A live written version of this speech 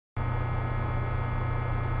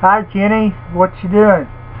Hi, Kenny. What you doing?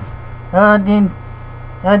 I've been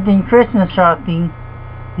Christmas shopping.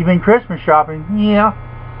 You been Christmas shopping? Yeah.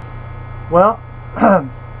 Well,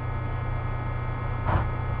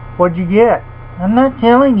 what'd you get? I'm not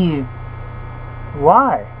telling you.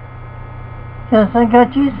 Why? 'Cause I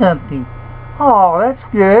got you something. Oh, that's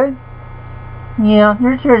good. Yeah,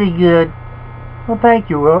 you're pretty good. Well, thank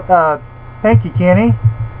you. Thank you, Kenny.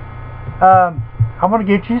 I'm gonna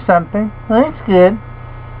get you something. Well, that's good.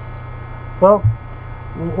 Well,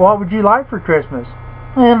 what would you like for Christmas?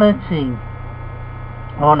 Well, let's see.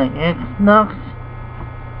 On an Xbox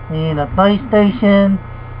and a PlayStation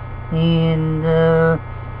and a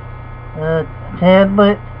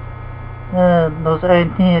tablet. Those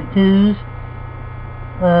antenna 2s.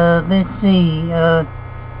 Let's see. A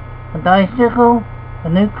bicycle, a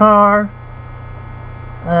new car.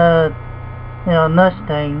 A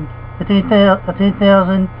Mustang, a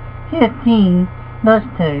 2015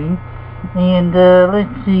 Mustang, and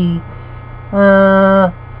let's see.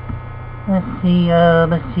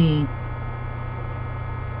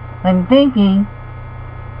 I'm thinking.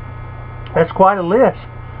 That's quite a list.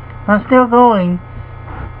 I'm still going.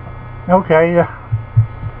 Okay.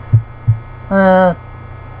 I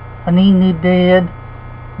need new bed,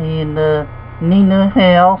 and need new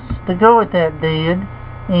house to go with that bed,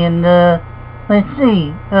 and let's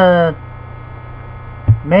see.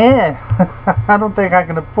 Man, I don't think I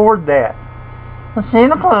can afford that. Well,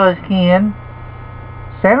 Santa Claus can.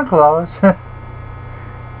 Santa Claus?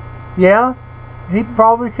 Yeah, he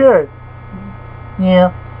probably could.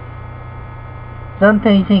 Yeah. Some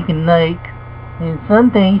things he can make, and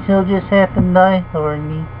some things he'll just have to buy for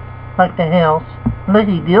me, like the house, unless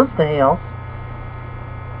he builds the house.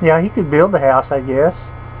 Yeah, he could build the house, I guess.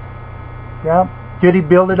 Yeah. Could he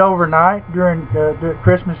build it overnight during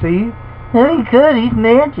Christmas Eve? Yeah, he could. He's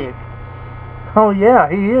magic. Oh yeah,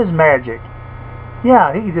 he is magic.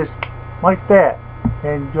 Yeah, he just like that,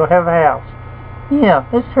 and you'll have a house. Yeah,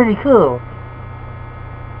 that's pretty cool.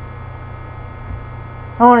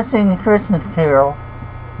 I want to sing a Christmas carol.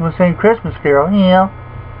 You want to sing Christmas Carol? Yeah.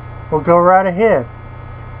 Well, go right ahead.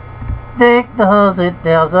 Deck the halls with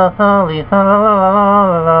bells of holly, la la la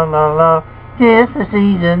la la la la. 'Tis the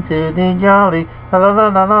season to be jolly, la la la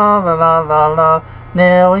la la la la la.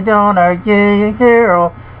 Now we don our gay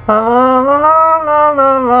carol, la la la la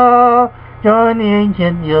la la. Join the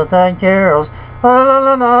ancient Yuletide carols, la la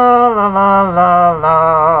la la la la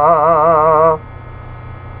la.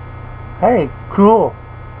 Hey, cool.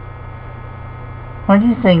 Why don't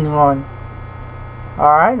you sing one?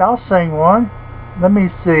 Alright, I'll sing one. Let me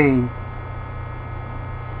see.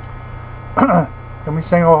 Can we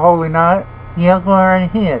sing O Holy Night? Yeah, go right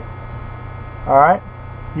ahead. Alright.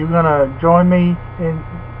 You gonna join me in...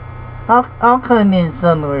 I'll come in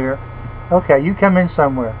somewhere. Okay, you come in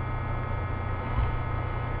somewhere.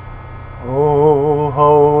 O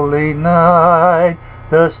holy night,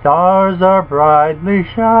 the stars are brightly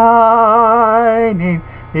shining.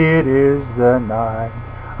 It is the night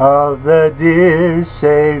of the dear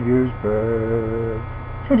Savior's birth.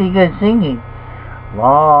 Pretty good singing.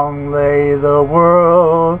 Long lay the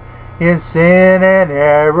world in sin and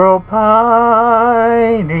error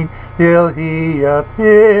pining, till he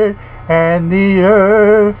appeared and the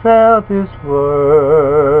earth felt his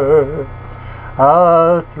worth.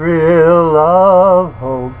 A thrill of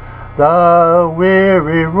hope, the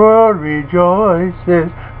weary world rejoices,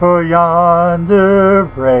 for yonder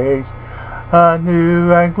breaks a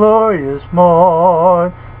new and glorious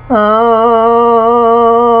morn.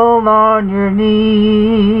 All on your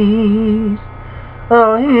knees,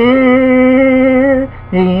 oh, hear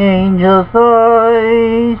the angels'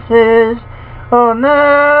 voices, oh,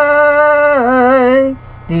 night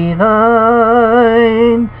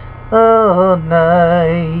divine, oh,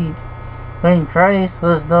 night when Christ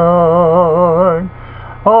was born.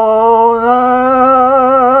 Oh,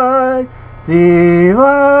 night divine,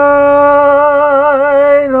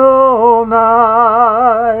 oh,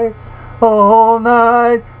 night, oh,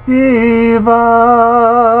 night divine.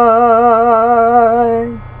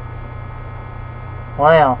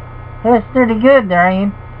 Wow, that's pretty good,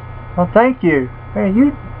 Darian. Well, thank you. Hey,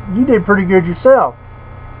 you did pretty good yourself.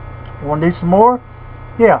 You want to do some more?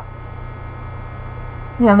 Yeah.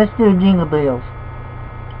 Yeah, let's do Jingle Bells.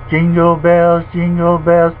 Jingle bells, Jingle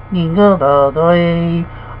all the way.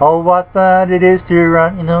 oh, what fun it is to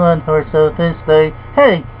ride In a one-horse open sleigh.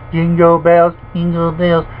 Hey, jingle bells,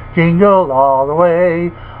 jingle all the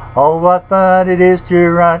way. Oh, what fun it is to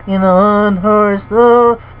ride In a one-horse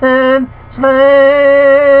open sleigh.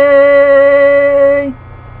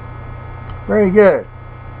 Very good.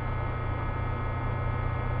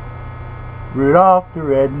 Rudolph the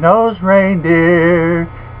red-nosed reindeer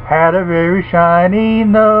had a very shiny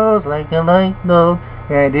nose like a light bulb,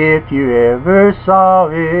 and if you ever saw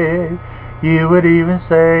it, you would even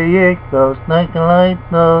say it glows like a light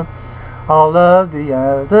bulb. All of the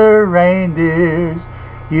other reindeers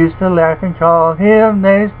used to laugh and call him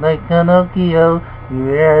names like Pinocchio.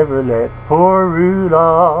 You ever let poor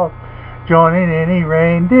Rudolph join in any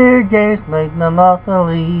reindeer games like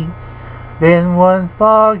Monopoly? Then one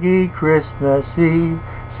foggy Christmas Eve,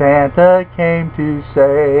 Santa came to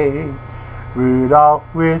say, Rudolph,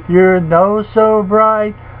 with your nose so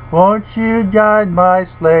bright, won't you guide my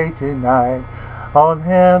sleigh tonight? Oh,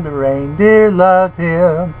 how the reindeer loved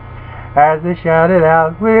him as they shouted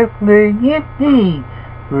out with glee, yippee!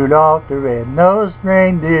 Rudolph the red-nosed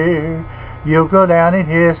reindeer, you'll go down in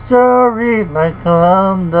history like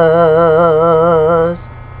Columbus,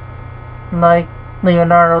 like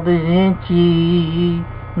Leonardo da Vinci,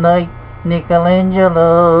 like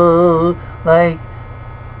Michelangelo, like,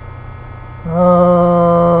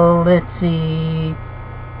 oh, let's see,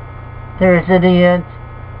 there's a dance,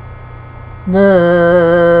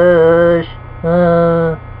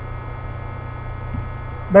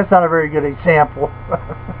 that's not a very good example.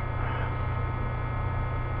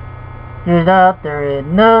 Rudolph the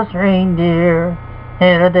red-nosed reindeer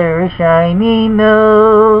had a very shiny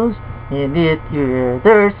nose, and if you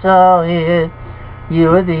ever saw it,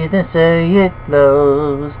 you would even say it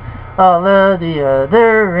glows. All of the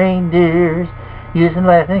other reindeers used to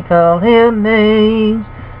laugh and call him names.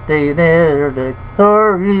 They never looked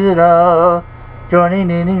for Rudolph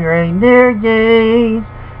joining any reindeer games.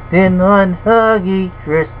 Then one foggy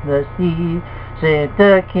Christmas Eve,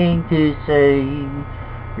 Santa came to say,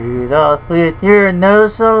 Rudolph, with your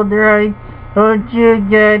nose so bright, won't you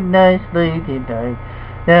guide nicely tonight?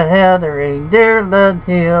 Now how the reindeer loved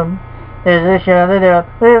him as they shouted out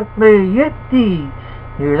with glee, yippee!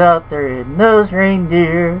 Rudolph the red-nosed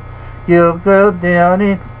reindeer, you'll go down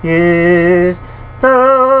in history.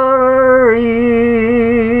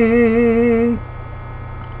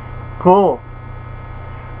 Cool.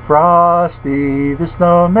 Frosty the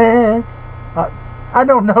Snowman. I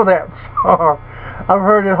don't know that song. I've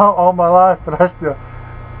heard it all my life, but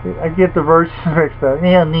I get the verses mixed up.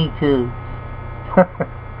 Yeah, me too.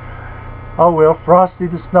 Oh well, Frosty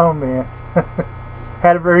the Snowman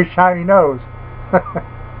had a very shiny nose.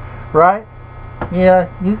 Right? Yeah,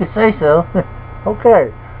 you could say so.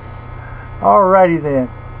 Okay. Alrighty then.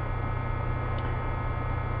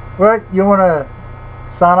 Well, you want to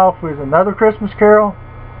sign off with another Christmas carol?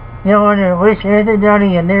 You want to wish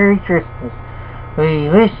everybody a Merry Christmas. We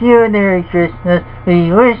wish you a Merry Christmas.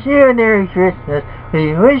 We wish you a Merry Christmas.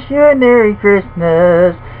 We wish you a Merry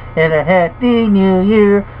Christmas and a Happy New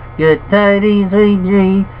Year. Good tidings we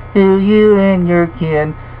bring to you and your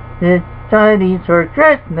kin. Good tidings for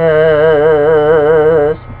Christmas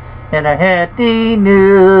and a Happy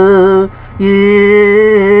New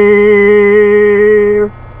Year.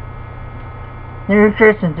 Merry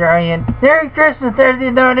Christmas, Ryan. Merry Christmas,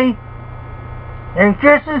 everybody. Merry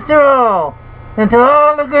Christmas to all. And to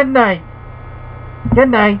all a good night. Good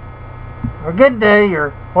night. Or good day,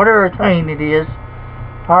 or whatever time it is.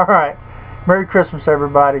 Alright. Merry Christmas,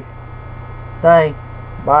 everybody. Bye.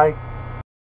 Bye.